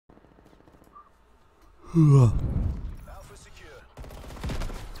Alpha secure.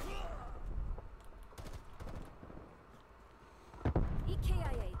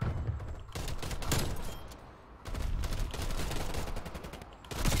 EKIA.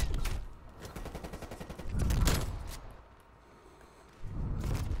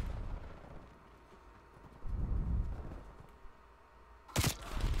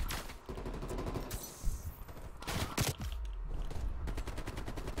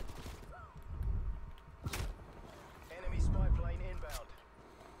 Enemy spy plane inbound.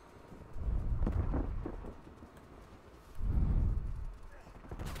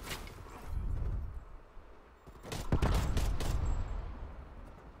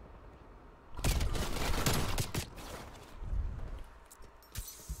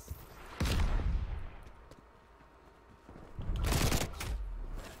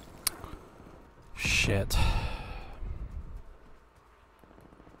 Shit.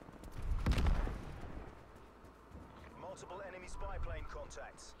 Multiple enemy spy plane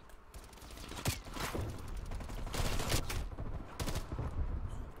contacts.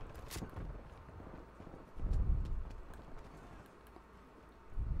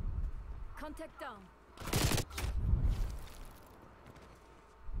 Contact down.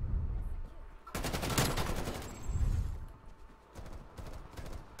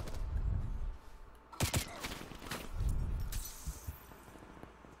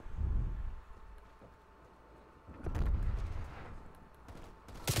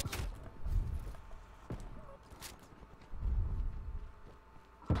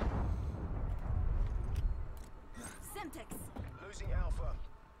 Semtex. Losing Alpha.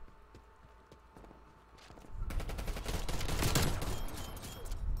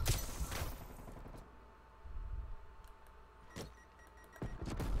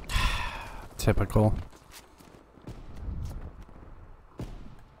 Typical.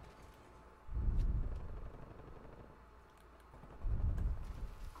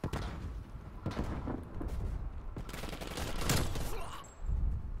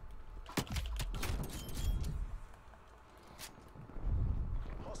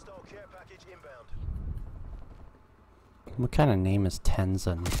 Hostile care package inbound. What kind of name is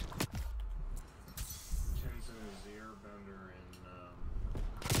Tenzin? Tenzin is the airbender in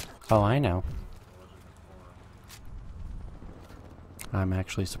Oh, I know. Legend of Korra. I'm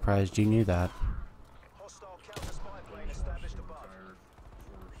actually surprised you knew that. Hostile counter spy plane established above.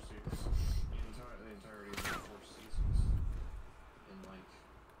 Retired for the entirety of the 4 seasons in like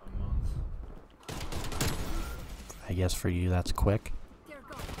a month. I guess for you that's quick. They're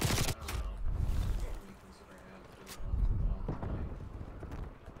gone. I don't know. I mean, considering I had to do it on my, I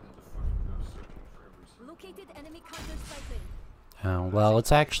had to fucking go searching for every single Located enemy counter spy plane. Oh, well,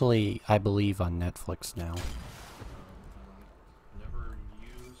 it's actually, I believe, on Netflix now. never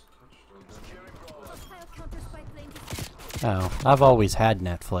used, touched, or done Securing Bravo. Hostile counter spy plane. Oh, I've always had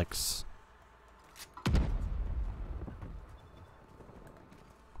Netflix.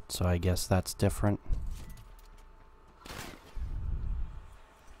 So I guess that's different.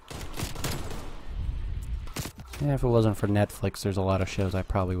 Yeah, if it wasn't for Netflix, there's a lot of shows I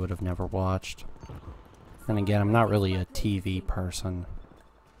probably would have never watched. And again, I'm not really a TV person.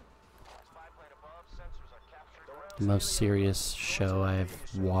 The most serious show I've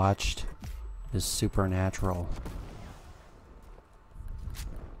watched is Supernatural.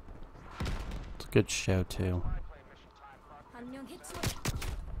 It's a good show too. 한명 해치.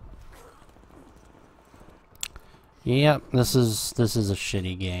 Yep, this is a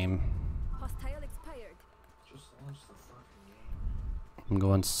shitty game. Hostile expired. Just launch the fucking game. I'm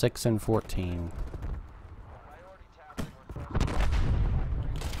going 6 and 14.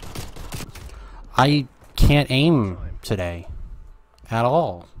 I can't aim today at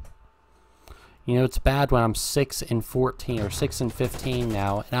all. You know, it's bad when I'm 6 and 14 or 6 and 15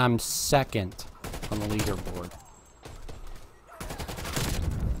 now, and I'm second on the leaderboard.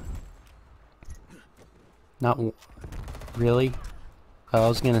 Not really. I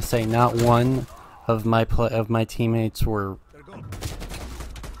was gonna say not one of my teammates were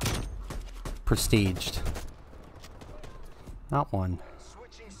prestiged. Not one.